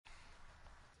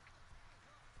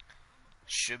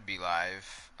should be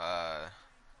live.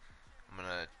 I'm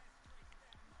gonna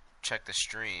check the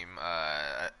stream.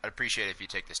 I'd appreciate it if you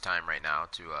take this time right now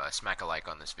to smack a like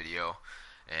on this video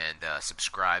and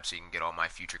subscribe so you can get all my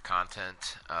future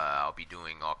content. I'll be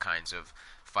doing all kinds of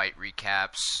fight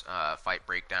recaps, fight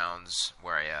breakdowns,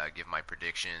 where I give my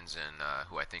predictions and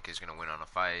who I think is going to win on a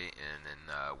fight and in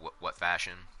what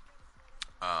fashion.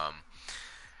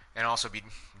 And also be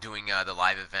doing the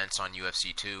live events on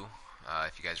UFC 2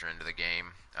 if you guys are into the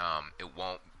game. It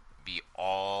won't be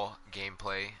all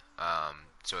gameplay.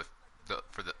 So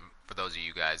for those of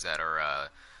you guys that are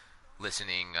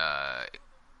listening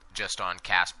just on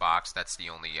Castbox, that's the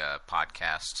only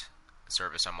podcast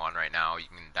service I'm on right now. You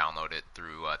can download it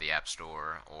through the App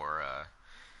Store or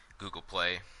Google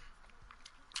Play.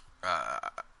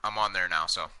 I'm on there now,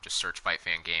 so just search Fight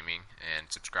Fan Gaming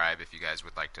and subscribe if you guys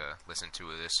would like to listen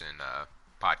to this in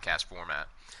podcast format.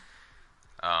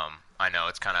 I know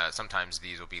it's kind of, sometimes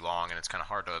these will be long and it's kind of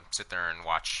hard to sit there and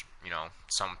watch,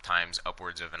 sometimes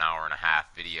upwards of an hour and a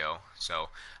half video. So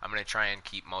I'm going to try and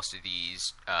keep most of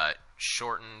these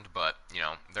shortened, but,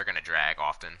 they're going to drag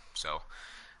often. So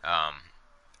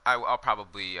I'll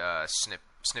probably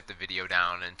snip the video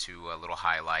down into little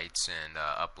highlights and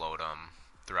upload them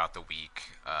throughout the week,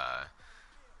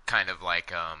 kind of like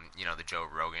the Joe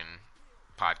Rogan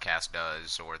podcast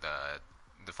does, or the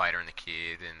Fighter and the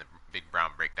Kid and the Big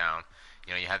Brown Breakdown.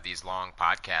 You have these long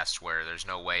podcasts where there's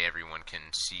no way everyone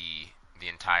can see the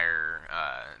entire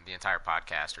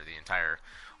podcast or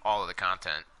all of the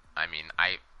content. I mean,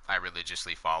 I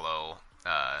religiously follow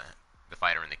the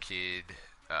Fighter and the Kid,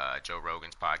 Joe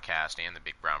Rogan's podcast, and the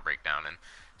Big Brown Breakdown, and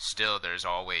still there's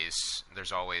always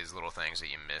little things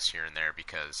that you miss here and there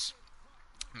because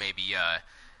maybe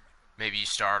you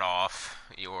start off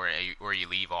or you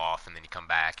leave off and then you come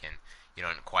back and you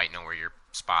don't quite know where your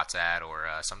spot's at, or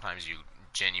sometimes you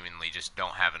genuinely just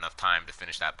don't have enough time to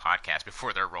finish that podcast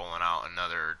before they're rolling out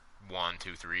another 1,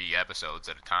 2, 3 episodes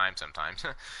at a time sometimes.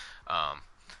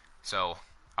 So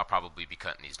I'll probably be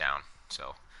cutting these down.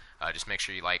 So just make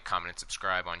sure you like, comment, and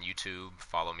subscribe on YouTube.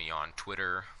 Follow me on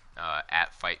Twitter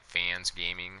at Fight Fans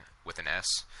Gaming with an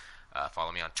S.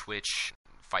 Follow me on Twitch,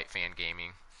 Fight Fan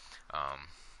Gaming.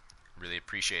 Really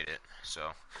appreciate it.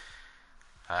 So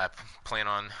I plan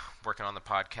on working on the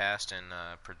podcast and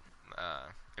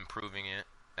improving it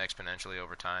exponentially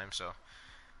over time. So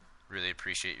really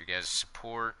appreciate your guys'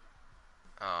 support.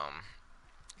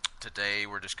 Today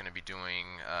we're just going to be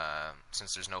doing,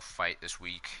 since there's no fight this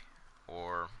week,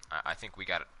 or I think we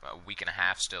got a week and a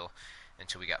half still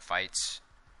until we got fights.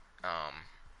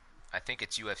 I think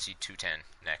it's UFC 210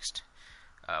 next.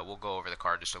 We'll go over the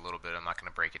card just a little bit. I'm not going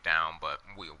to break it down, but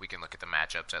we can look at the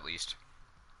matchups at least.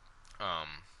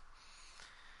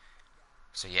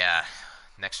 So yeah,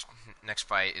 next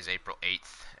fight is April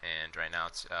 8th, and right now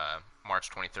it's March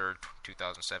 23rd,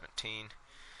 2017.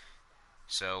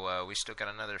 So we still got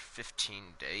another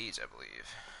 15 days, I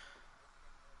believe.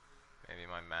 Maybe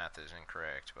my math is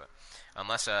incorrect, but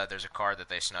unless there's a card that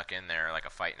they snuck in there, like a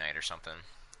fight night or something.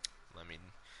 Let me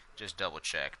just double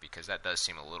check, because that does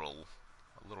seem a little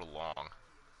long.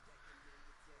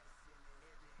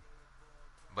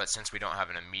 But since we don't have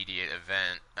an immediate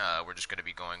event, we're just going to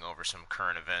be going over some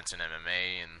current events in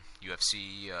MMA and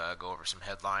UFC, go over some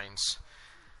headlines,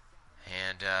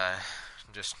 and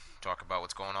just talk about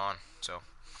what's going on. So,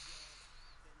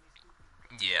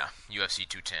 yeah, UFC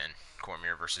 210,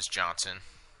 Cormier versus Johnson.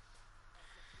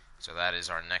 So that is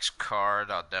our next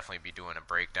card. I'll definitely be doing a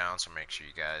breakdown, so make sure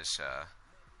you guys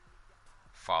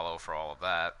follow for all of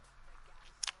that.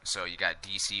 So you got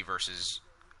DC versus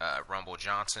Rumble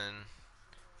Johnson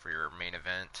for your main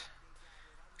event.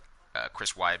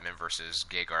 Chris Weidman versus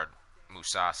Gegard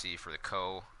Mousasi for the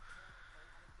co.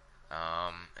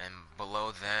 And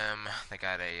below them, they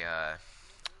got a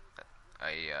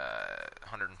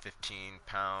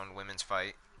 115-pound women's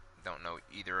fight. Don't know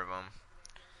either of them.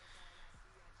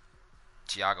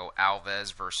 Thiago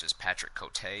Alves versus Patrick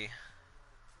Cote.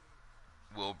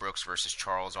 Will Brooks versus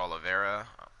Charles Oliveira.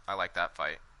 I like that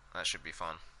fight. That should be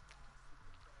fun.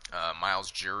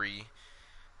 Miles Jury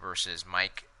versus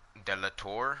Mike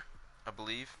Delator, I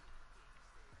believe.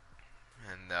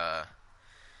 And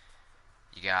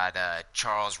you got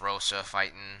Charles Rosa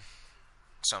fighting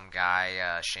some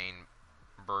guy, Shane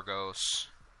Burgos.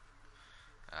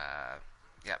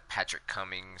 You got Patrick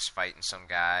Cummings fighting some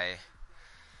guy.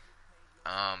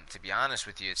 To be honest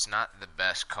with you, it's not the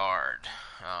best card.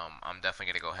 I'm definitely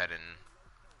going to go ahead and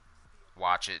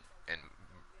watch it and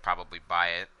probably buy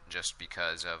it just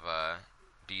because of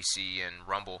DC and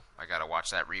Rumble. I got to watch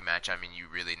that rematch. I mean, you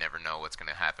really never know what's going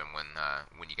to happen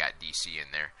when you got DC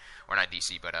in there. Or not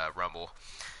DC, but Rumble.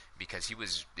 because he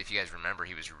was, if you guys remember,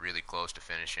 he was really close to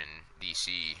finishing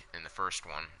DC in the first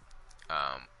one.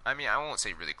 I mean, I won't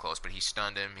say really close, but he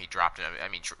stunned him. He dropped him. I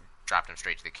mean, dropped him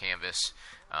straight to the canvas.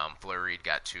 Flurried,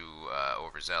 got too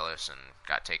overzealous, and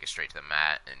got taken straight to the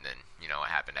mat. And then, what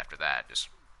happened after that? Just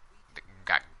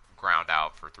got ground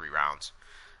out for 3 rounds.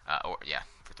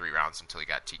 For 3 rounds until he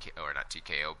got TKO, or not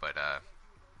TKO, but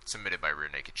submitted by rear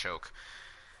naked choke.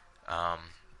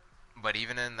 But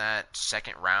even in that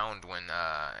second round, when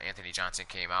Anthony Johnson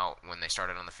came out, when they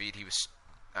started on the feet, he was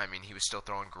still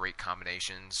throwing great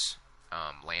combinations,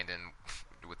 landing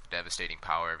with devastating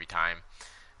power every time.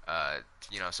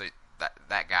 So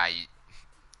that guy,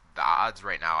 the odds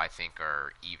right now I think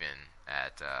are even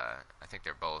at, I think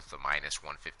they're both a minus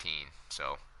 115.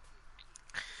 So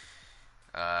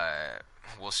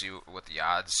we'll see what the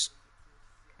odds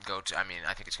go to. I mean,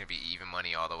 I think it's going to be even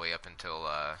money all the way up until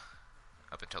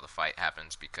the fight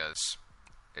happens, because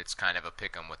it's kind of a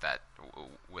pick 'em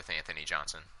with Anthony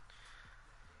Johnson.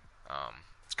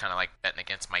 It's kind of like betting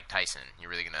against Mike Tyson. You're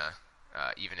really gonna,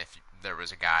 even if there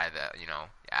was a guy that,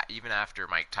 even after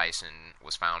Mike Tyson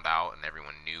was found out and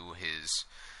everyone knew his,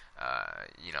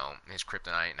 his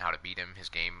kryptonite and how to beat him, his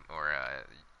game, or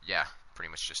pretty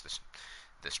much just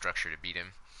the structure to beat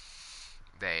him.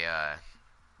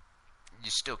 You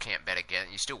still can't bet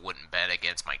against. You still wouldn't bet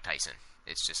against Mike Tyson.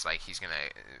 It's just like he's gonna.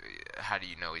 How do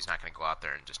you know he's not gonna go out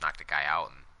there and just knock the guy out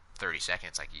in 30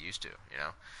 seconds like he used to?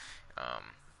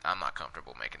 I'm not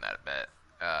comfortable making that a bet.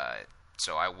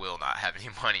 So I will not have any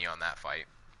money on that fight.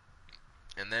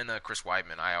 And then Chris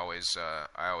Weidman, I always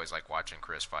like watching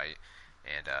Chris fight,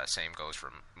 and same goes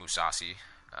for Mousasi.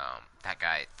 That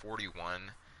guy,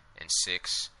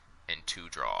 41-6 and 2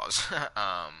 draws.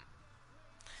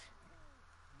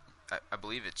 I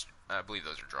believe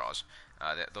those are draws.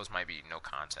 Those might be no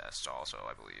contests also,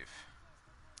 I believe.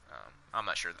 I'm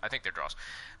not sure. I think they're draws.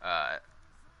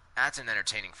 That's an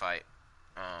entertaining fight.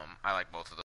 I like both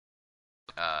of those.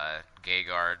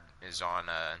 Gegard is on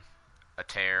a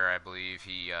tear, I believe.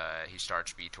 He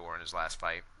started Vitor in his last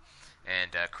fight.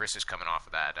 And Chris is coming off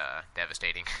of that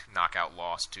devastating knockout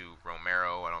loss to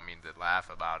Romero. I don't mean to laugh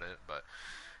about it, but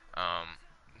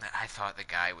I thought the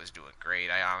guy was doing great.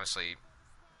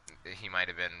 He might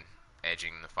have been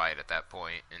edging the fight at that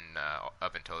point, and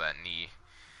up until that knee.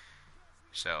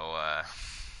 So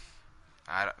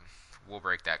we'll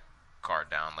break that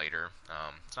card down later.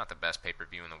 It's not the best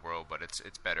pay-per-view in the world, but it's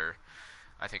better.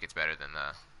 I think it's better than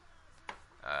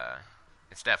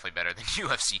it's definitely better than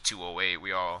UFC 208.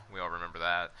 We all remember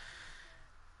that.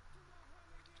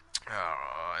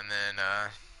 And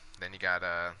then you got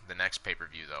the next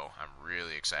pay-per-view though. I'm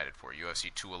really excited for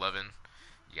UFC 211.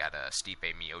 You got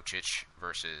Stipe Miocic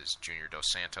versus Junior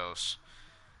Dos Santos.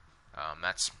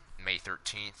 That's May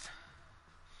 13th.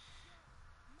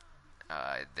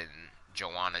 Then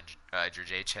Joanna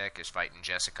Jędrzejczyk is fighting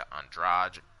Jessica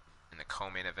Andrade in the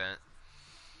co-main event.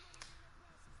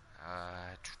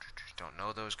 Don't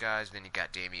know those guys. Then you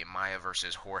got Damian Maia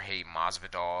versus Jorge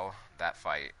Masvidal. That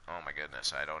fight, oh my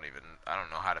goodness, I don't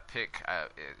know how to pick.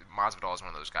 Masvidal is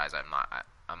one of those guys I'm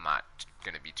not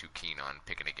going to be too keen on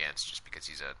picking against, just because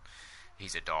he's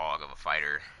a dog of a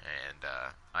fighter, and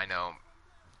I know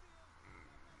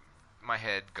my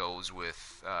head goes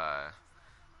with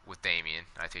Damian.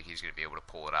 I think he's going to be able to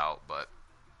pull it out, but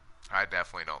I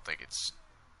definitely don't think it's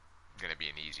going to be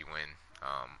an easy win.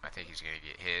 I think he's going to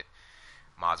get hit.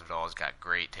 Masvidal's got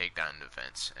great takedown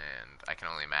defense, and I can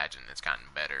only imagine it's gotten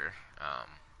better.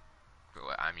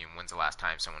 I mean, when's the last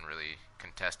time someone really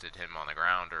contested him on the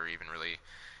ground, or even really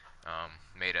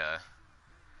made a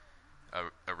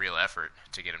real effort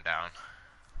to get him down?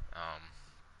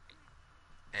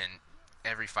 And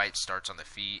every fight starts on the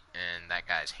feet, and that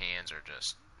guy's hands are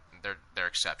just they're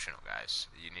exceptional, guys.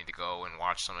 You need to go and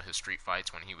watch some of his street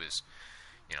fights when he was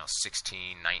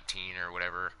 16, 19 or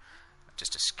whatever,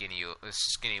 just a skinny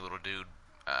little dude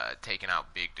taking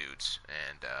out big dudes,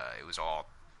 and it was all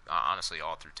honestly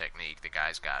all through technique.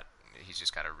 He's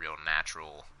just got a real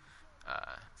natural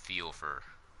feel for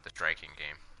the striking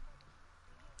game,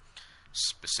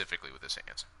 specifically with his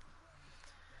hands.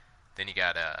 Then you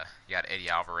got Eddie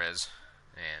Alvarez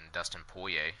and Dustin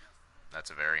Poirier. That's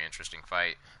a very interesting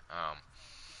fight.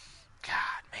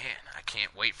 God, man, I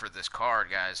can't wait for this card,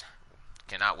 guys.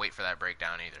 Cannot wait for that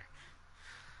breakdown either.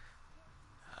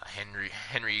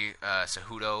 Henry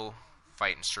Cejudo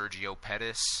fighting Sergio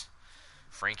Pettis.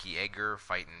 Frankie Edgar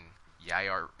fighting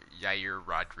Yair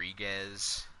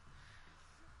Rodriguez.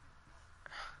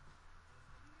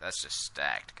 That's just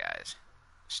stacked, guys.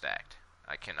 Stacked.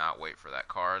 I cannot wait for that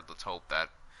card. Let's hope that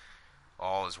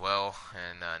all is well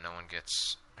and no one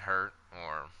gets hurt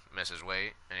or miss his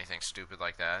weight, anything stupid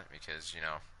like that, because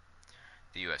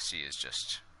the UFC is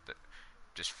just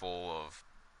full of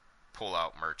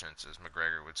pull-out merchants, as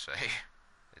McGregor would say.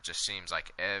 It just seems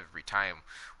like every time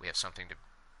we have something to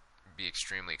be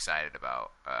extremely excited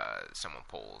about, someone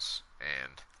pulls.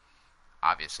 And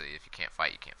obviously, if you can't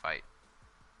fight, you can't fight.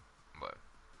 But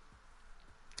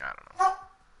I don't know.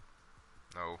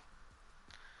 No.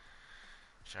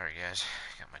 Sorry, guys.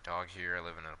 Got my dog here. I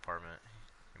live in an apartment.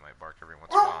 He might bark every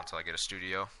once in a while until I get a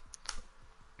studio.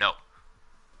 No.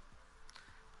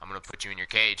 I'm gonna put you in your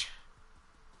cage.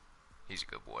 He's a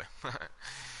good boy.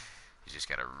 He's just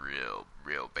got a real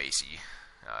bassy.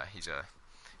 He's a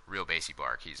real bassy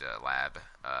bark. He's a lab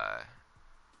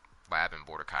and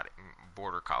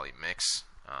border collie mix.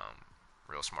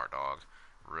 Real smart dog.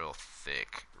 Real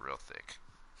thick.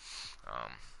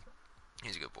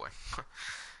 He's a good boy.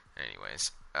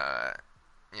 Anyways,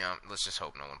 let's just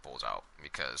hope no one pulls out,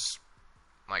 because,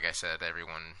 like I said,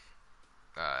 everyone.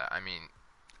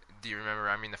 Do you remember?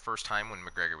 The first time when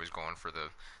McGregor was going for the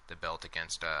belt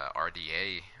against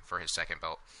RDA for his second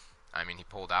belt, he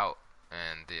pulled out,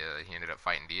 and he ended up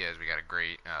fighting Diaz. We got a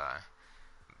great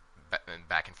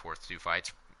back and forth 2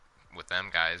 fights with them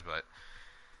guys, but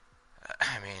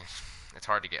it's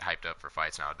hard to get hyped up for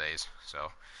fights nowadays.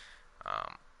 So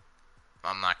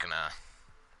I'm not gonna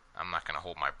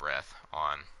hold my breath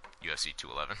on UFC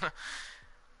 211.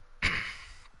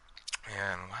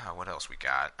 And wow, what else we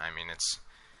got?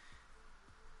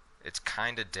 It's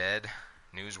kind of dead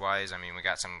news-wise. We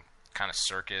got some kind of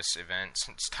circus event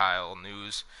style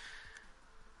news.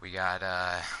 We got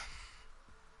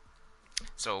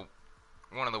so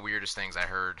one of the weirdest things I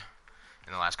heard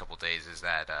in the last couple of days is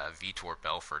that Vitor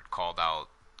Belfort called out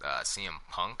CM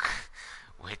Punk,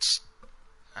 which,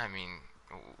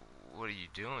 what are you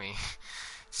doing?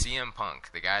 CM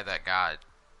Punk, the guy that got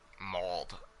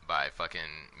mauled by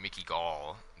fucking Mickey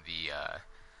Gall, the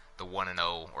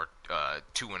 1-0 or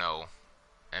 2-0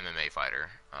 MMA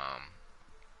fighter.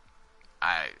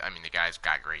 The guy's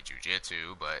got great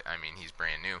jiu-jitsu, but he's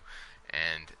brand new,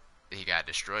 and he got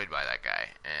destroyed by that guy.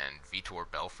 And Vitor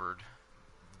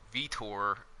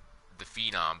the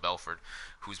Phenom Belfort,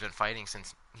 who's been fighting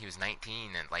since he was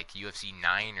 19 and like UFC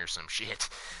 9 or some shit,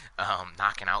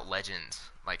 knocking out legends.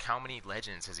 Like, how many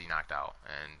legends has he knocked out?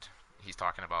 And he's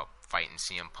talking about fighting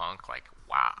CM Punk. Like,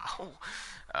 wow.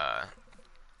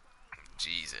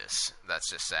 Jesus,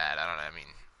 that's just sad. I don't know.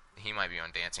 He might be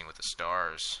on Dancing with the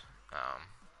Stars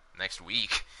next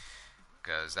week,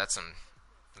 because that's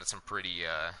some pretty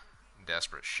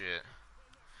desperate shit.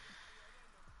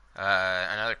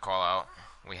 Another call out.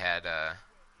 We had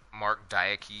Mark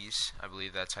Diakis, I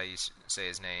believe that's how you say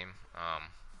his name.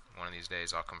 One of these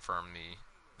days I'll confirm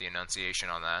the enunciation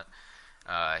on that.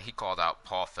 He called out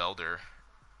Paul Felder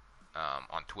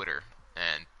on Twitter,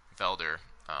 and Felder.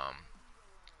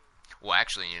 Well,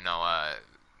 actually,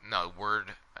 no, word.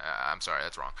 I'm sorry,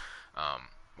 that's wrong.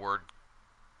 Word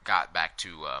got back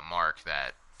to Mark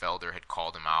that Felder had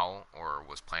called him out, or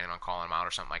was planning on calling him out,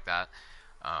 or something like that.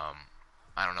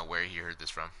 I don't know where he heard this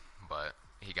from, but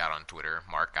he got on Twitter.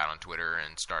 Mark got on Twitter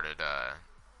and started,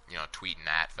 tweeting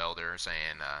at Felder,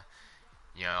 saying,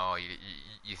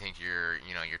 you think you're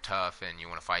tough and you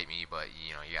want to fight me, but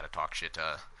you got to talk shit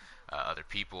to other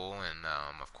people. And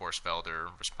of course Felder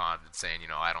responded saying,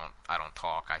 I don't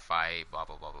talk, I fight, blah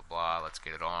blah blah blah blah. Let's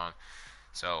get it on.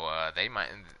 So they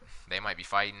might be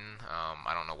fighting.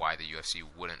 I don't know why the UFC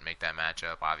wouldn't make that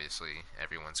matchup. Obviously,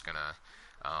 everyone's gonna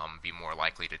be more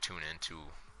likely to tune into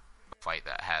a fight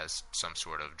that has some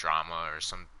sort of drama or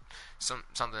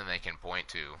something they can point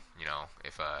to.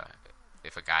 If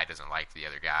a guy doesn't like the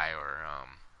other guy, or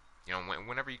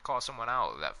whenever you call someone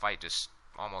out, that fight just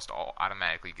almost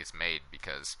automatically gets made,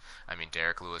 because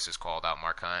Derek Lewis has called out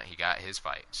Mark Hunt. He got his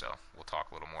fight, so we'll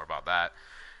talk a little more about that.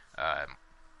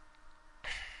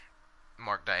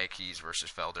 Mark Diakis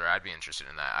versus Felder, I'd be interested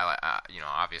in that.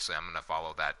 Obviously I'm gonna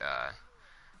follow that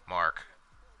Mark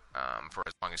for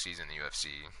as long as he's in the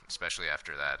UFC, especially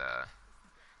after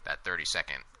that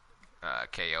 30-second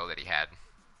KO that he had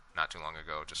not too long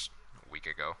ago, just a week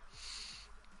ago.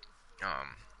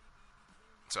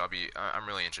 So I'm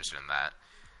really interested in that.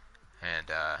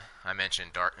 And I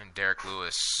mentioned Derek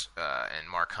Lewis and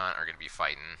Mark Hunt are going to be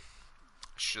fighting.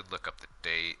 Should look up the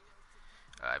date.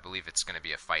 I believe it's going to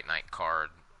be a fight night card,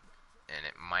 and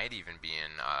it might even be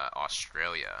in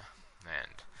Australia.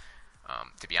 And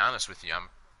to be honest with you,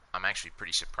 I'm actually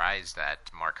pretty surprised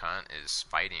that Mark Hunt is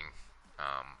fighting.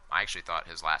 I actually thought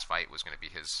his last fight was going to be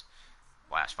his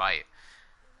last fight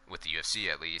with the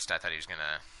UFC, at least. I thought he was going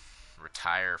to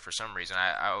retire for some reason.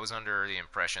 I was under the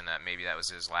impression that maybe that was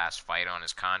his last fight on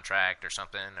his contract or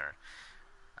something, or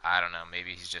I don't know.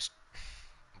 Maybe he's just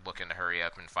looking to hurry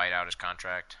up and fight out his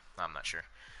contract. I'm not sure.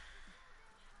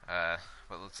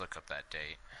 But let's look up that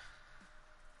date.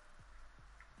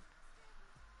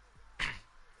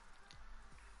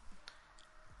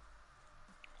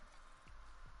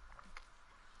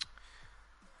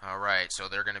 Alright, so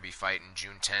they're going to be fighting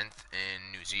June 10th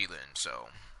in New Zealand, so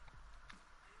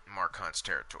Mark Hunt's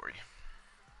territory.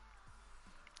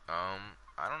 I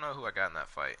don't know who I got in that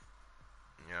fight.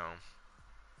 You know,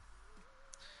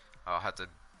 I'll have to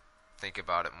think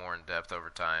about it more in depth over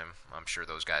time. I'm sure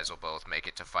those guys will both make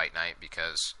it to fight night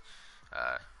because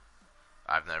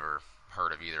I've never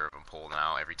heard of either of them pulling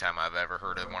out. Every time I've ever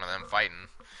heard of one of them fighting,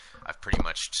 I'm pretty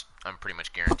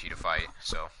much guaranteed to fight.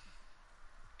 So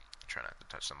try not to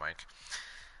touch the mic.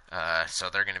 So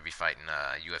they're going to be fighting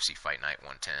UFC Fight Night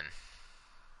 110.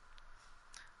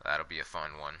 That'll be a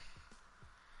fun one.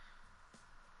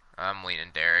 I'm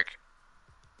leaning Derek.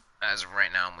 As of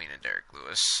right now, I'm leaning Derek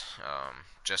Lewis.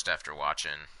 Just after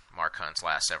watching Mark Hunt's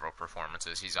last several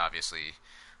performances, he's obviously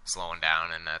slowing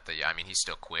down, and he's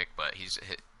still quick, but his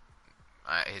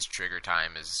trigger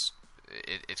time it's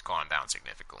gone down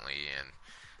significantly, and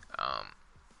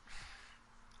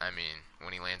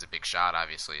when he lands a big shot,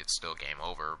 obviously it's still game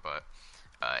over, but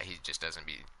he just doesn't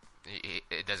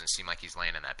it doesn't seem like he's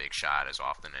landing that big shot as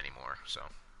often anymore. So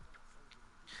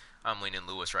I'm leaning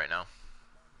Lewis right now.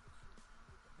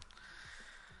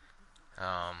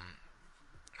 Oh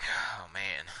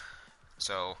man.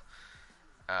 So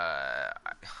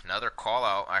another call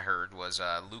out I heard was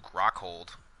Luke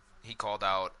Rockhold. He called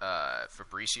out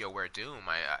Fabricio Werdum.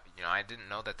 I didn't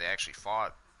know that they actually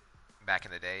fought back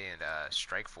in the day in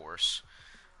Strikeforce.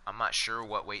 I'm not sure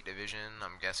what weight division.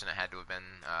 I'm guessing it had to have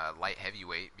been light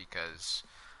heavyweight because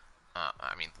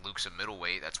Luke's a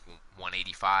middleweight. That's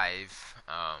 185.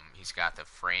 He's got the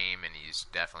frame, and he's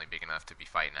definitely big enough to be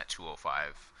fighting at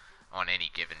 205 on any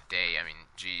given day.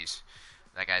 Geez,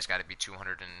 that guy's got to be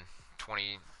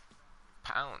 220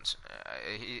 pounds.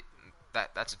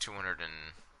 That's a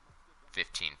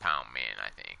 215 pound man, I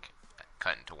think.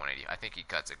 Cutting to 180. I think he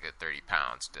cuts a good 30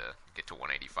 pounds to get to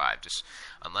 185. Just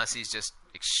unless he's just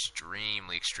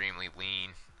extremely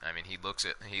lean. He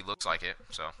looks like it.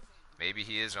 So maybe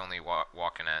he is only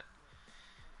walking at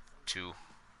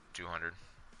 200.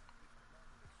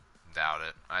 Doubt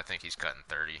it. I think he's cutting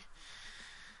 30.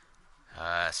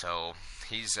 So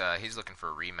he's looking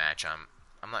for a rematch.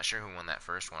 I'm not sure who won that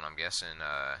first one. I'm guessing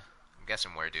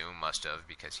Werdum must have,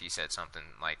 because he said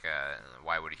something like,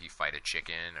 "Why would he fight a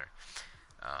chicken?" Or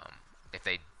if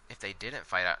they didn't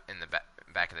fight out in the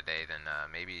back of the day, then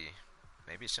maybe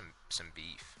some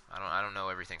beef. I don't know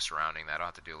everything surrounding that. I'll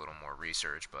have to do a little more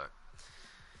research, but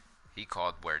he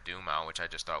called Werdum out, which I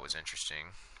just thought was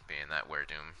interesting, being that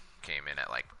Werdum came in at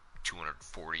like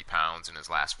 240 pounds in his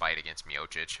last fight against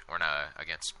Miocic, or not,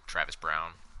 against Travis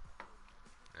Brown,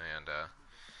 and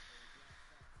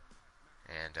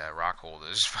Rockhold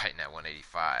is fighting at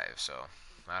 185. So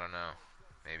I don't know.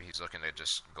 Maybe he's looking to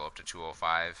just go up to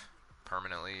 205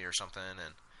 permanently or something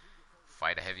and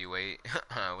fight a heavyweight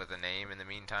with a name in the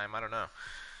meantime. I don't know.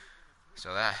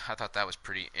 So I thought that was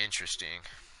pretty interesting.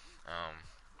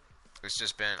 It's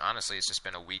just been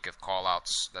a week of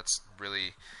call-outs. That's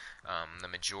really the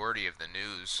majority of the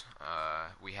news.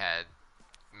 We had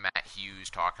Matt Hughes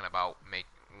talking about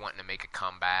wanting to make a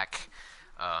comeback,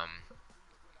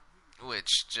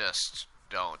 which just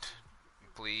don't.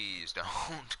 Please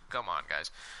don't. Come on,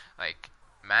 guys. Like,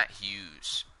 Matt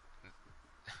Hughes.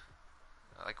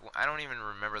 Like, I don't even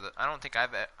remember I don't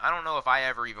know if I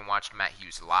ever even watched Matt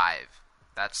Hughes live.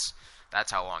 That's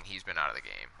how long he's been out of the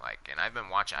game. Like, and I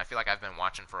feel like I've been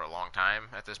watching for a long time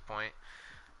at this point.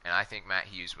 And I think Matt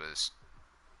Hughes was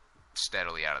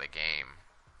steadily out of the game.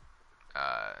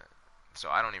 So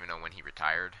I don't even know when he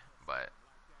retired, but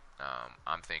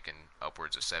I'm thinking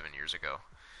upwards of 7 years ago.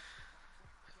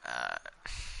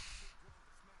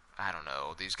 I don't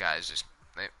know. These guys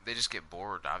they just get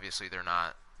bored. Obviously, they're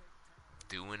not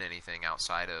doing anything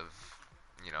outside of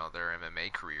their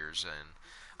MMA careers. And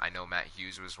I know Matt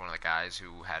Hughes was one of the guys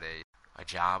who had a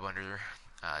job under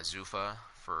Zuffa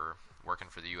for working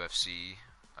for the UFC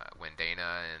when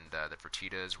Dana and the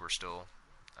Fertittas were still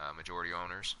majority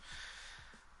owners.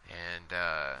 And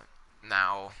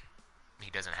now he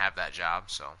doesn't have that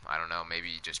job, so I don't know.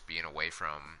 Maybe just being away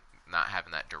from not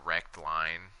having that direct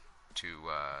line to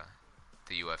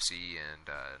the UFC and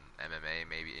MMA,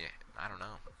 maybe. I don't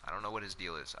know. I don't know what his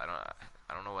deal is. I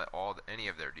don't know what any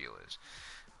of their deal is.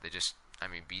 They just,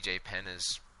 BJ Penn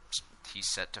he's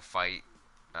set to fight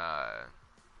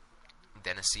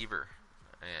Dennis Siver,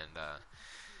 and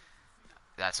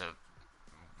that's a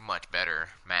much better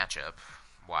matchup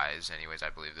wise, anyways, I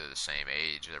believe they're the same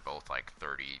age. They're both like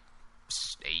 38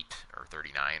 or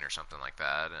 39 or something like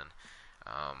that, and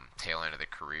tail end of the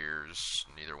careers,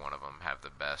 neither one of them have the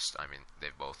best. I mean,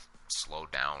 they've both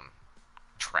slowed down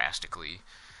drastically,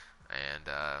 and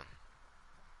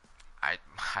I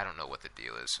don't know what the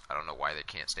deal is. I don't know why they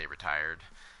can't stay retired.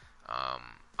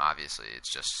 Obviously,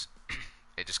 it's just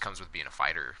it just comes with being a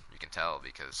fighter. You can tell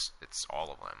because it's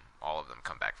all of them. All of them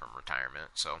come back from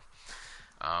retirement. So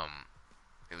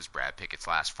it was Brad Pickett's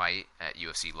last fight at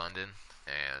UFC London,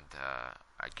 and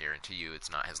I guarantee you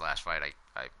it's not his last fight.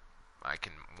 I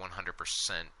can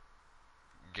 100%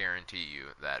 guarantee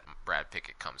you that Brad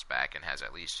Pickett comes back and has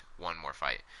at least one more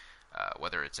fight,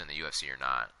 whether it's in the UFC or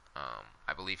not.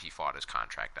 I believe he fought his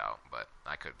contract out, but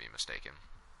I could be mistaken.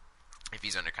 If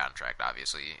he's under contract,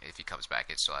 obviously, if he comes back,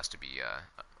 it still has to be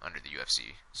under the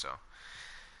UFC. So,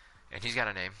 and he's got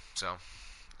a name, so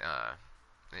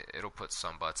it'll put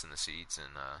some butts in the seats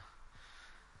and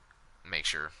make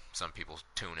sure some people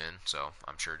tune in. So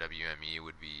I'm sure WME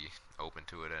would be open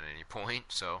to it at any point.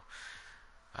 So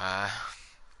I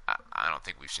don't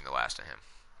think we've seen the last of him.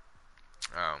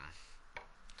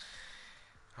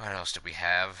 What else did we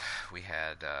have? We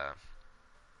had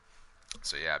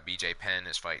so yeah, BJ Penn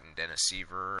is fighting Dennis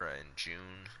Seaver in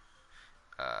June.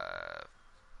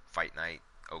 Fight night,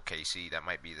 OKC. That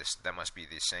must be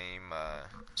the same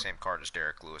card as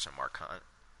Derek Lewis and Mark Hunt.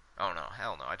 Oh no,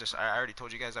 hell no! I already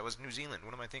told you guys that was New Zealand.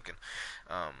 What am I thinking?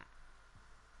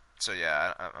 So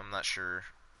yeah, I'm not sure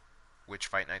which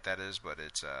fight night that is, but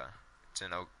it's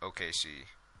in OKC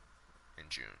in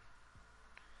June.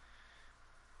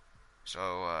 So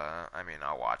I mean,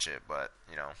 I'll watch it, but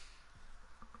you know,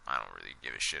 I don't really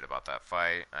give a shit about that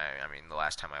fight. I mean, the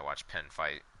last time I watched Penn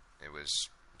fight, it was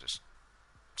just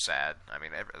sad. I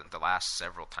mean, the last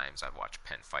several times I've watched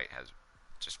Penn fight has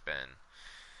just been.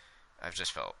 I've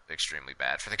just felt extremely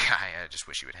bad for the guy. I just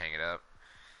wish he would hang it up.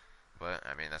 But,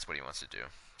 I mean, that's what he wants to do.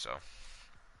 So,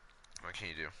 what can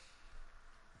you do?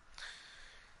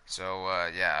 So,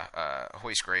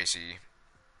 Royce Gracie,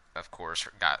 of course,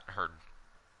 heard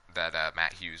that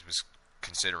Matt Hughes was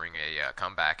considering a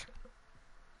comeback.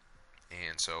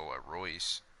 And so,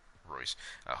 Royce,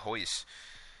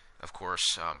 of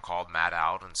course, called Matt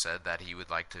out and said that he would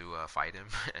like to fight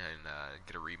him and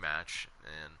get a rematch.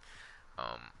 And,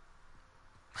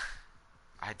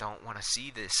 I don't want to see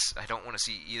this. I don't want to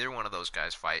see either one of those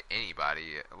guys fight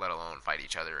anybody, let alone fight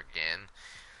each other again.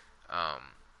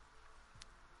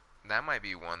 That might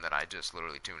be one that I just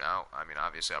literally tune out. I mean,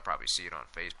 obviously, I'll probably see it on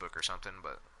Facebook or something,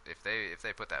 but if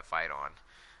they put that fight on,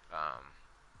 I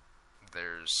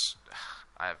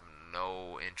have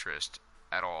no interest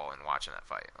at all in watching that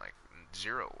fight. Like,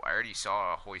 zero. I already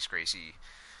saw Royce Gracie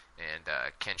and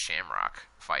Ken Shamrock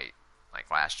fight, like,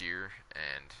 last year,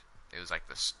 and it was like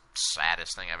the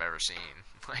saddest thing I've ever seen.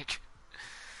 Like,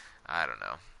 I don't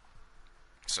know.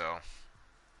 So,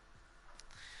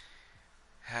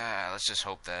 let's just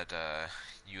hope that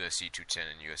UFC 210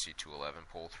 and UFC 211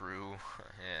 pull through.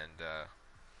 And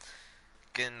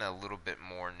getting a little bit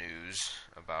more news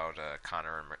about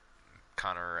Conor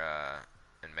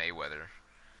and Mayweather.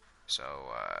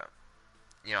 So,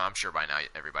 you know, I'm sure by now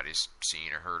everybody's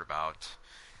seen or heard about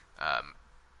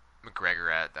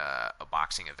McGregor at a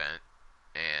boxing event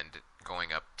and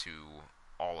going up to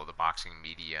all of the boxing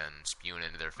media and spewing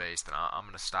into their face that I'm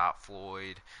going to stop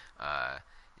Floyd, I'm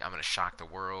going to shock the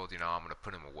world, you know, I'm going to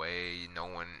put him away, no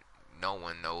one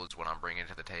knows what I'm bringing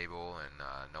to the table, and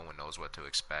no one knows what to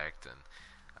expect, and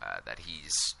that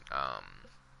he's,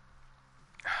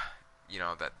 you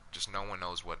know, that just no one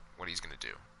knows what he's going to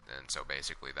do. And so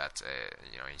basically that's,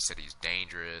 you know, he said he's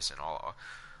dangerous and all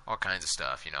kinds of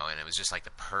stuff, you know, and it was just like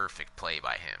the perfect play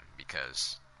by him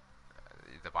because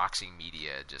the boxing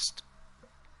media just,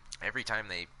 every time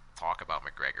they talk about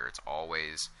McGregor, it's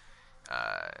always,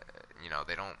 you know,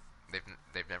 they've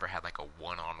never had like a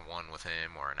one-on-one with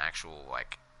him or an actual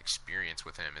like experience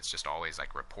with him. It's just always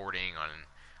like reporting on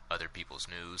other people's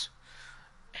news,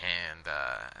 and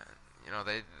you know,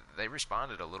 they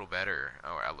responded a lot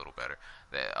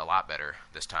better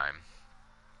this time,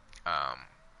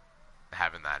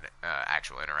 having that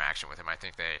actual interaction with him. I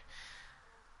think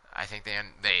they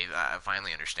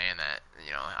finally understand that,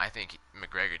 you know, I think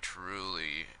McGregor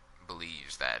truly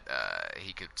believes that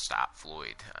he could stop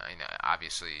Floyd. I know,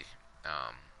 obviously,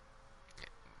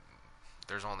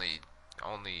 there's only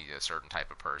a certain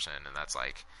type of person, and that's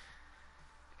like,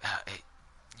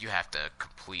 you have to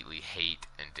completely hate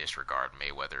and disregard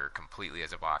Mayweather completely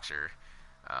as a boxer,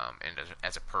 and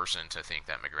as a person to think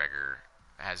that McGregor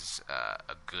has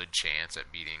a good chance at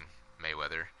beating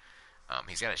Mayweather.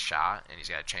 He's got a shot and he's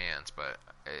got a chance, but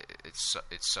it's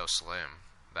so slim.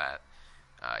 that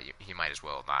he might as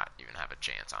well not even have a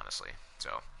chance, honestly.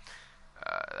 So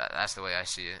that's the way I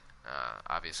see it.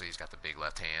 Obviously, he's got the big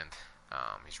left hand.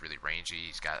 He's really rangy.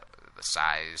 He's got the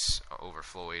size over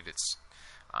Floyd.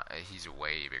 He's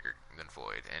way bigger than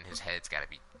Floyd, and his head's got to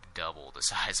be double the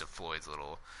size of Floyd's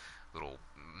little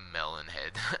melon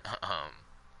head.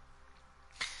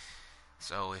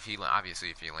 So if he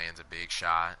lands a big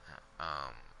shot,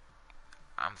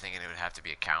 I'm thinking it would have to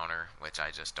be a counter, which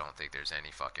I just don't think there's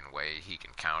any fucking way he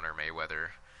can counter Mayweather.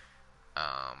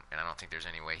 And I don't think there's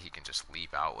any way he can just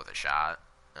leap out with a shot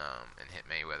and hit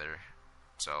Mayweather.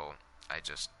 So I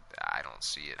don't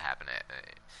see it happening.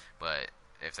 But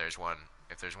if there's one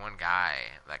guy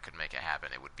that could make it happen,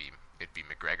 it'd be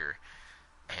McGregor.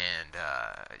 And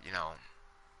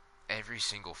every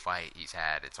single fight he's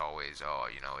had, it's always,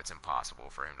 it's impossible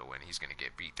for him to win. He's going to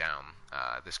get beat down.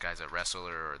 This guy's a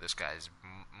wrestler, or this guy's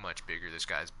much bigger. This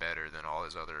guy's better than all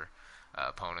his other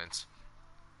opponents.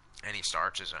 And he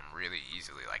starches them really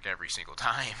easily, like every single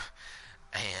time.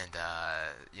 And,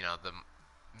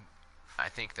 I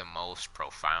think the most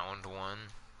profound one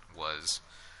was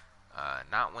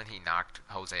not when he knocked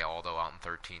Jose Aldo out in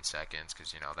 13 seconds,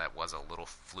 because, that was a little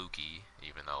fluky,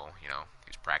 even though, he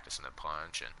was practicing the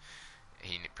punch, and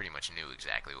he pretty much knew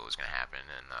exactly what was going to happen,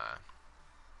 and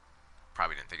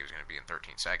probably didn't think it was going to be in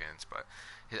 13 seconds, but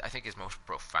I think his most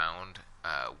profound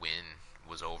win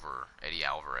was over Eddie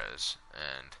Alvarez,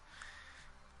 and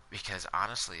because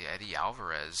honestly, Eddie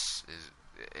Alvarez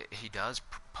he does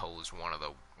pose one of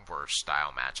the worst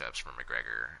style matchups for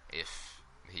McGregor if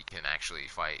he can actually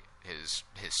fight his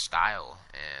style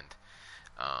and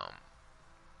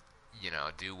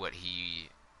do what he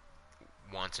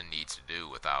wants and needs to do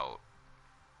without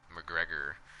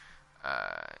McGregor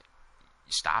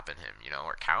stopping him,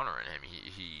 or countering him.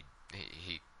 He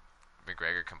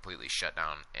McGregor completely shut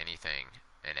down anything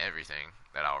and everything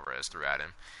that Alvarez threw at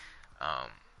him.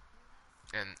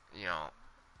 And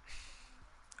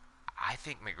I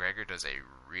think McGregor does a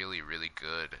really, really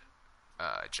good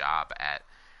job at.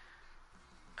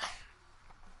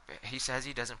 He says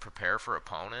he doesn't prepare for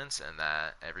opponents, and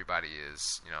that everybody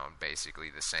is, basically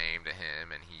the same to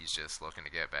him, and he's just looking to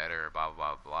get better, blah,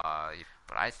 blah, blah.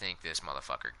 But I think this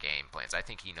motherfucker game plans. I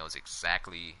think he knows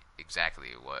exactly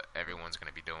what everyone's going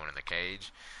to be doing in the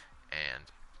cage, and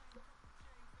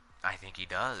I think he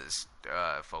does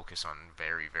focus on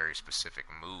very, very specific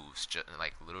moves, just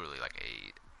like literally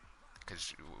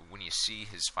because when you see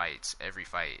his fights, every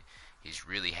fight, he's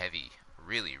really heavy,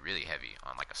 really, really heavy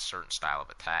on like a certain style of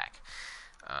attack.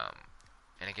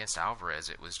 And against Alvarez,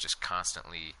 it was just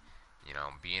constantly,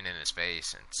 being in his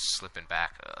face and slipping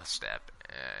back a step,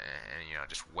 and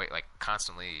just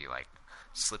constantly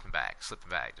slipping back,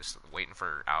 just waiting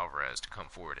for Alvarez to come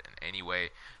forward in any way.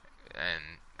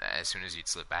 And as soon as he'd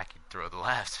slip back, he'd throw the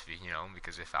left,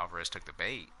 because if Alvarez took the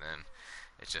bait, then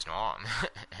it's just on.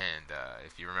 And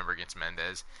if you remember against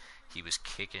Mendez, he was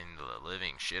kicking the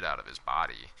living shit out of his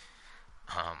body.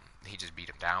 He just beat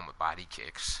him down with body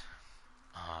kicks.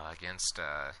 Against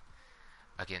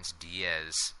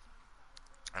Diaz,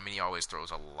 he always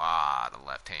throws a lot of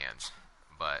left hands,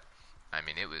 but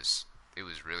it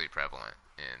was really prevalent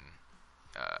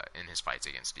in his fights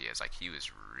against Diaz. Like, he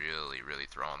was really, really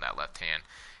throwing that left hand,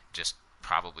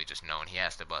 probably just knowing he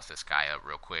has to bust this guy up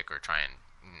real quick, or try and,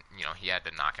 he had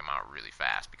to knock him out really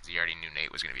fast, because he already knew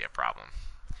Nate was going to be a problem.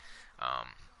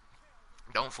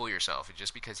 Don't fool yourself.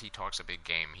 Just because he talks a big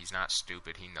game, he's not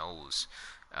stupid. He knows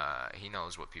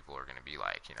what people are going to be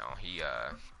like.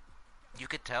 You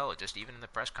could tell just even in the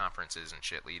press conferences and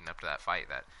shit leading up to that fight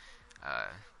that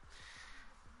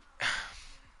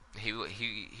he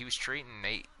was treating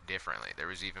Nate differently. There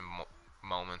was even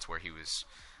moments where he was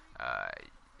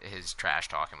his trash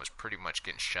talking was pretty much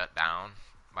getting shut down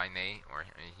by Nate, or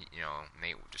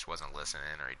Nate just wasn't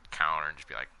listening, or he'd counter and just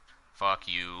be like, "Fuck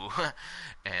you,"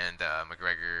 and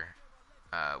McGregor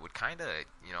would kind of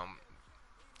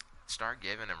start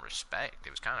giving him respect.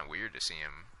 It was kind of weird to see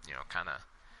him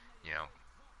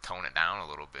tone it down a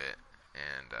little bit,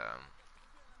 and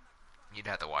you'd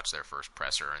have to watch their first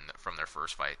presser from their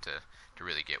first fight to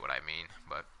really get what I mean.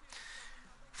 But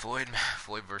Floyd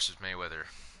versus Mayweather.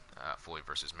 Floyd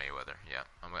versus Mayweather. Yeah,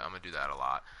 I'm gonna do that a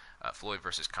lot. Floyd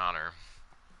versus Conor.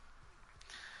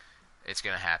 It's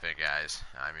gonna happen, guys.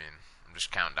 I'm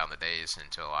just counting down the days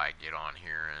until I get on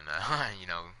here and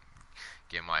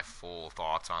give my full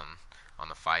thoughts on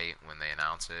the fight when they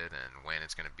announce it and when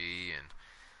it's gonna be. And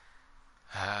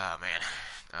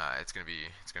it's gonna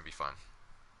be fun.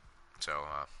 So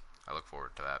I look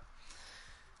forward to that.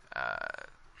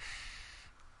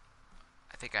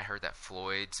 I think I heard that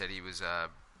Floyd said he was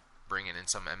bringing in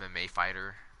some MMA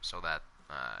fighter so that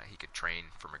he could train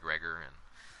for McGregor, and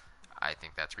I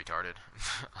think that's retarded.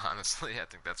 Honestly, I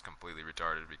think that's completely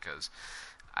retarded because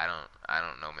I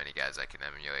don't know many guys that can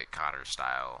emulate Conor's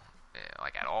style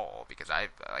like at all. Because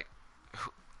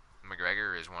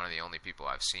McGregor is one of the only people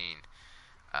I've seen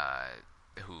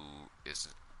who is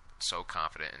so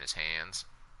confident in his hands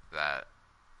that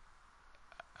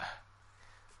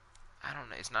I don't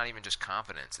know. It's not even just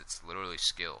confidence; it's literally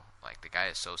skill. Like the guy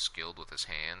is so skilled with his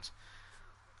hands.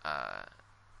 I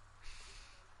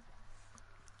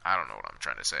don't know what I'm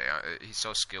trying to say. He's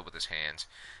so skilled with his hands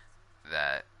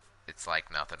that it's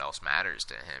like nothing else matters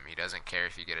to him. He doesn't care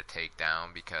if you get a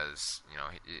takedown because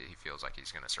he feels like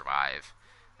he's going to survive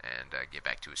and get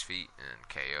back to his feet and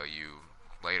KO you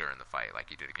later in the fight, like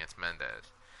he did against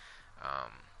Mendez.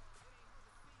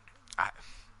 I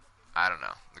don't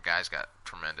know. The guy's got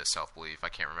tremendous self-belief. I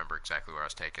can't remember exactly where I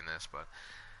was taking this, but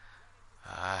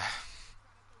I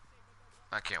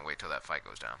can't wait till that fight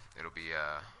goes down. It'll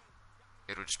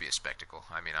just be a spectacle.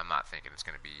 I mean, I'm not thinking it's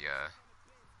going to be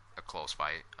a close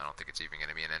fight. I don't think it's even going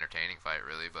to be an entertaining fight,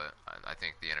 really, but I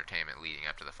think the entertainment leading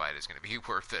up to the fight is going to be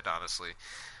worth it, honestly.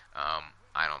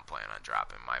 I don't plan on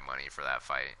dropping my money for that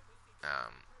fight.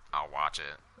 I'll watch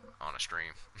it on a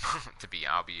stream.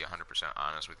 I'll be 100%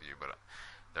 honest with you, but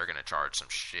they're going to charge some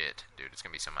shit, dude. It's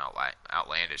going to be some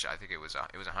outlandish. I think it was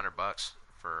 $100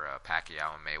 for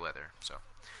Pacquiao and Mayweather, so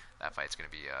that fight's going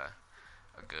to be a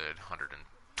good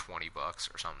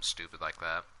 $120 or something stupid like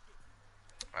that.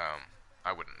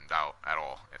 I wouldn't doubt at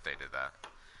all if they did that.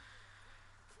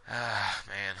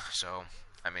 Man, so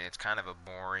I mean, it's kind of a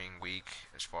boring week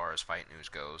as far as fight news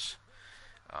goes.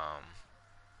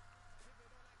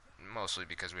 Mostly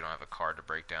because we don't have a card to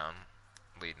break down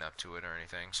leading up to it or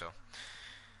anything. So,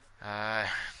 I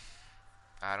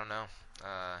don't know.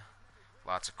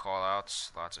 Lots of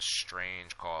call-outs, lots of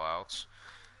strange call-outs.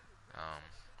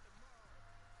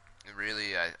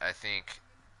 Really, I think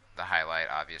the highlight,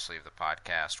 obviously, of the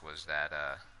podcast was that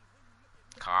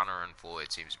Conor and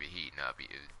Floyd seems to be heating up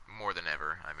more than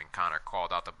ever. I mean, Conor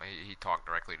called out he talked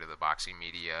directly to the boxing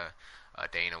media.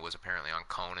 Dana was apparently on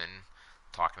Conan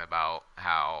talking about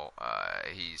how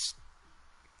he's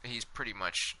pretty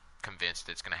much convinced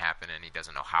it's going to happen, and he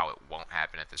doesn't know how it won't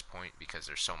happen at this point because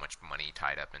there's so much money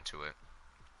tied up into it.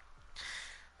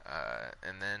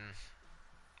 And then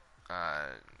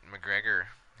McGregor,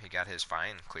 he got his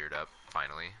fine cleared up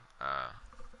finally.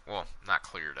 Well, not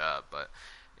cleared up, but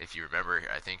if you remember,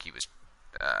 I think he was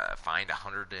fined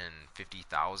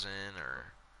 $150,000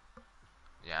 or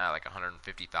like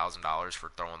 $150,000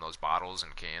 for throwing those bottles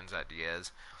and cans at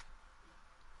Diaz.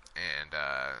 And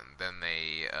then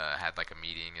they had like a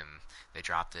meeting and they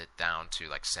dropped it down to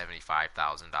like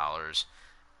 $75,000,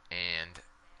 and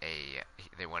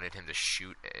they wanted him to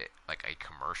shoot like a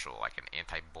commercial, like an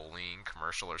anti-bullying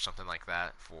commercial or something like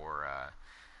that for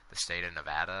the state of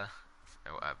Nevada,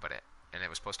 and it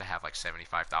was supposed to have like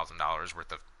 $75,000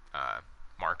 worth of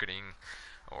marketing,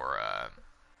 or I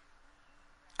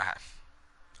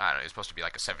don't know. It was supposed to be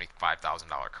like a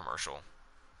 $75,000 commercial.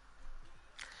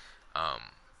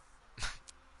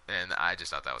 And I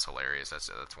just thought that was hilarious. That's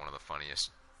one of the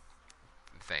funniest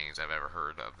things I've ever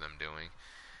heard of them doing.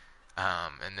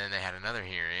 And then they had another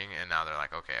hearing, and now they're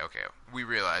like, okay, we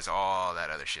realize all that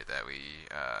other shit that we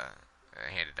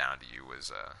handed down to you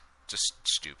was just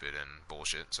stupid and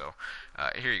bullshit. So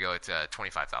here you go. It's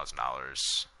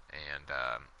 $25,000, and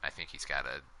I think he's got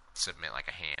to submit like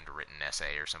a handwritten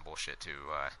essay or some bullshit to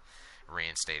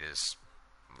reinstate his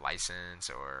license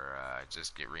or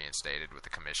just get reinstated with the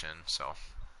commission. So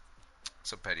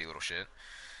some petty little shit.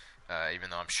 Even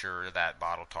though I'm sure that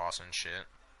bottle tossing shit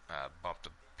bumped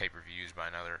the pay-per-views by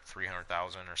another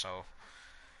 300,000 or so.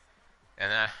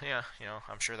 And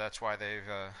I'm sure that's why they've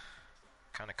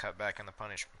kind of cut back in the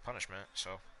punishment.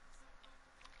 So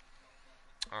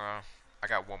I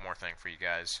got one more thing for you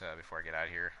guys before I get out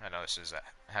of here. I know this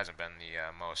hasn't been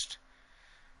the most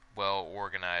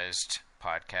well-organized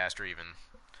podcast, or even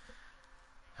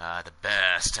the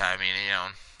best. I mean,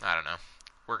 I don't know.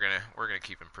 We're gonna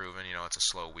keep improving. It's a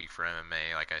slow week for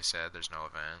MMA. Like I said, there's no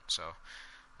event, so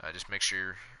just make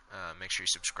sure you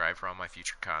subscribe for all my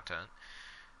future content.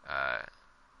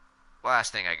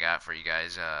 Last thing I got for you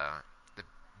guys, the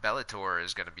Bellator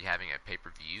is going to be having a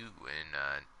pay-per-view in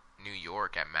New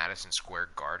York at Madison Square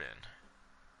Garden,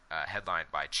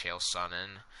 headlined by Chael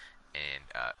Sonnen and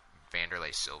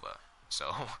Vanderlei Silva.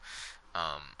 So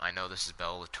I know this is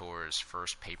Bellator's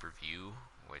first pay-per-view,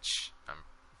 which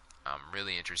I'm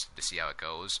really interested to see how it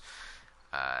goes.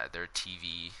 Their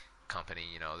TV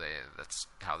company, that's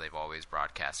how they've always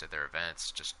broadcasted their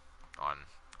events, just on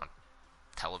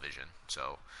television.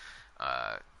 So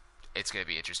it's going to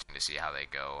be interesting to see how they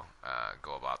go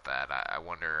about that. I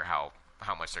wonder how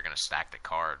much they're going to stack the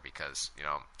card because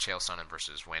Chael Sonnen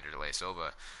versus Wanderlei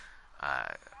Silva.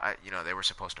 They were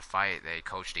supposed to fight. They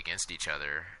coached against each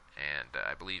other, and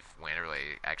I believe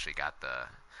Wanderlei actually got the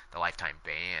lifetime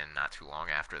ban not too long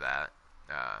after that.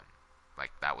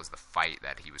 That was the fight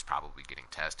that he was probably getting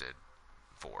tested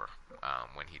for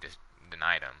when he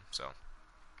denied him. So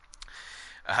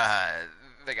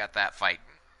they got that fight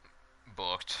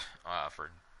booked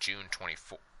for June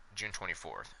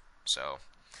 24th. So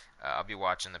I'll be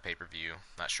watching the pay-per-view.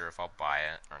 Not sure if I'll buy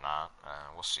it or not.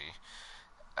 We'll see.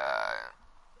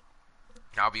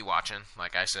 I'll be watching,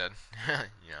 like I said,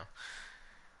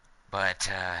 But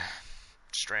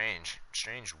strange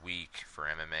week for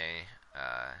MMA.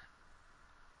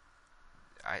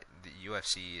 The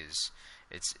UFC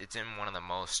it's in one of the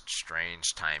most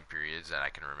strange time periods that I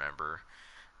can remember,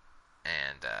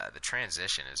 and the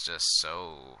transition is just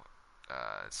so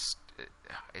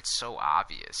it's so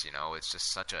obvious. It's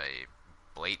just such a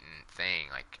blatant thing.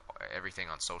 Like everything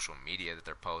on social media that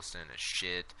they're posting is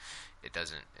shit. It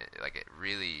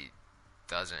really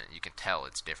doesn't. You can tell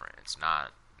it's different. It's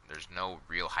not. There's no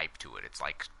real hype to it.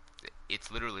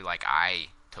 It's literally like I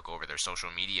took over their social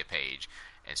media page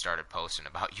and started posting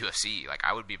about UFC. Like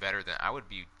I would be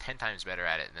 10 times better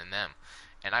at it than them,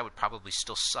 and I would probably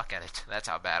still suck at it. That's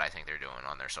how bad I think they're doing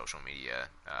on their social media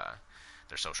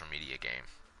game.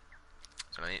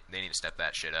 So they need to step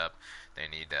that shit up. They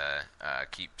need to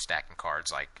keep stacking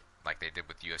cards like they did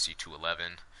with UFC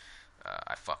 211.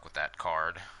 I fuck with that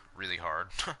card really hard,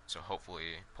 so hopefully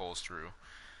it pulls through.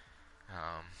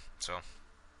 So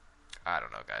I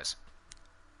don't know, guys.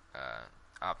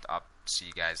 I'll see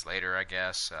you guys later, I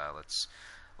guess.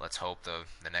 Let's hope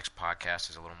the next podcast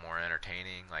is a little more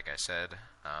entertaining. Like I said,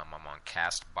 I'm on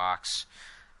Castbox.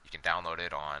 You can download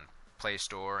it on Play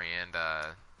Store and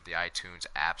the iTunes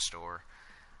App Store.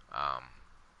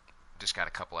 Just got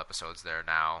a couple episodes there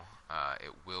now.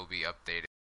 It will be updated.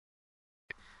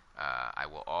 I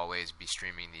will always be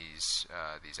streaming these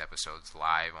episodes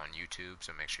live on YouTube,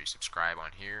 so make sure you subscribe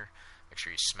on here. Make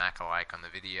sure you smack a like on the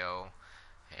video,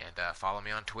 and follow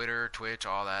me on Twitter, Twitch,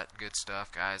 all that good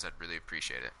stuff, guys. I'd really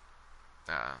appreciate it.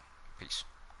 Peace.